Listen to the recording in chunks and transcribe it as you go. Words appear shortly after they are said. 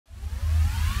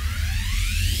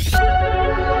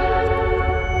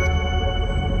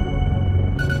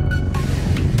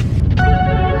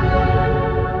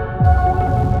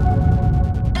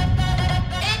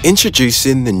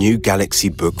Introducing the new Galaxy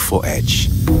Book4 Edge,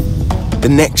 the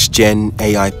next-gen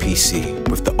AI PC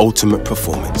with the ultimate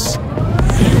performance.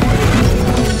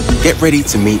 Get ready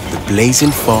to meet the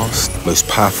blazing fast, most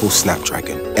powerful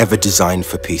Snapdragon ever designed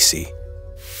for PC.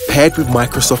 Paired with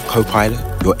Microsoft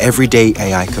Copilot, your everyday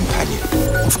AI companion.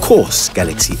 Of course,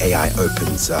 Galaxy AI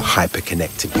opens a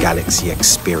hyper-connected Galaxy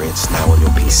experience now on your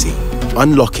PC,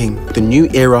 unlocking the new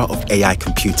era of AI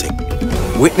computing.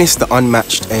 Witness the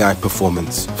unmatched AI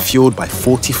performance fueled by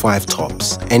 45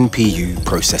 TOPS NPU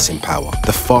processing power,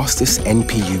 the fastest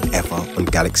NPU ever on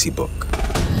Galaxy Book,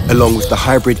 along with the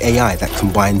hybrid AI that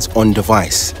combines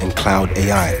on-device and cloud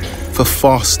AI for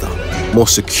faster, more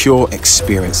secure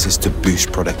experiences to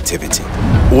boost productivity.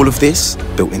 All of this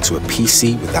built into a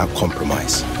PC without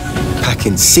compromise,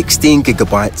 packing 16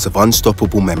 gigabytes of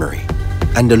unstoppable memory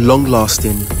and a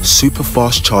long-lasting, super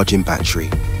fast charging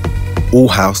battery, all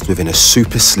housed within a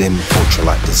super slim,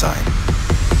 ultralight design.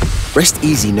 Rest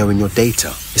easy knowing your data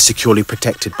is securely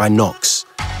protected by Knox.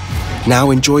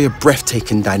 Now enjoy a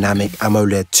breathtaking dynamic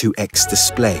AMOLED 2X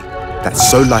display that's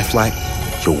so lifelike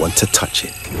you'll want to touch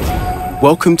it.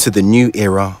 Welcome to the new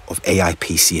era of AI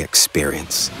PC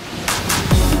experience.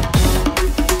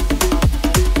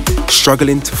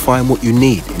 Struggling to find what you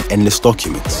need in endless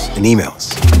documents and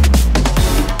emails?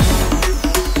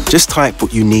 Just type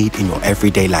what you need in your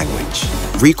everyday language.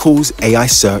 Recall's AI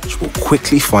search will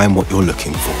quickly find what you're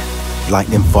looking for,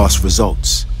 lightning-fast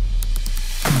results.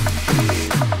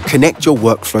 Connect your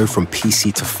workflow from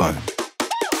PC to phone.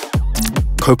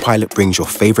 Copilot brings your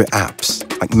favorite apps,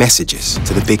 like Messages,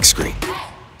 to the big screen.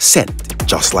 Sent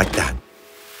just like that.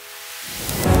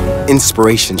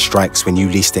 Inspiration strikes when you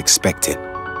least expect it.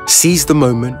 Seize the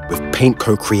moment with Paint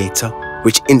Co-Creator,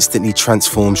 which instantly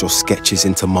transforms your sketches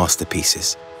into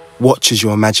masterpieces. Watch as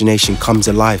your imagination comes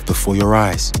alive before your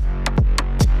eyes.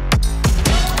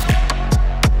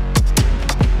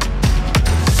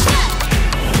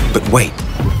 But wait,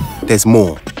 there's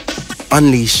more.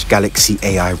 Unleash Galaxy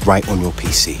AI right on your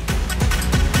PC,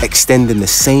 extending the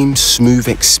same smooth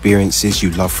experiences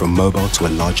you love from mobile to a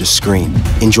larger screen.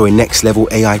 Enjoy next-level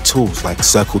AI tools like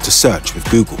Circle to Search with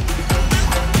Google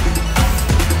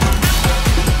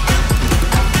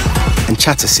and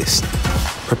Chat Assist,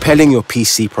 propelling your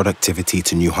PC productivity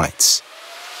to new heights.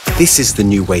 This is the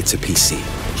new way to PC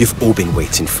you've all been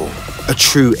waiting for. A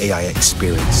true AI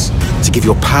experience to give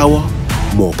your power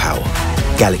more power.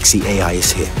 Galaxy AI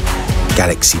is here.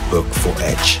 Galaxy Book4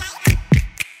 Edge.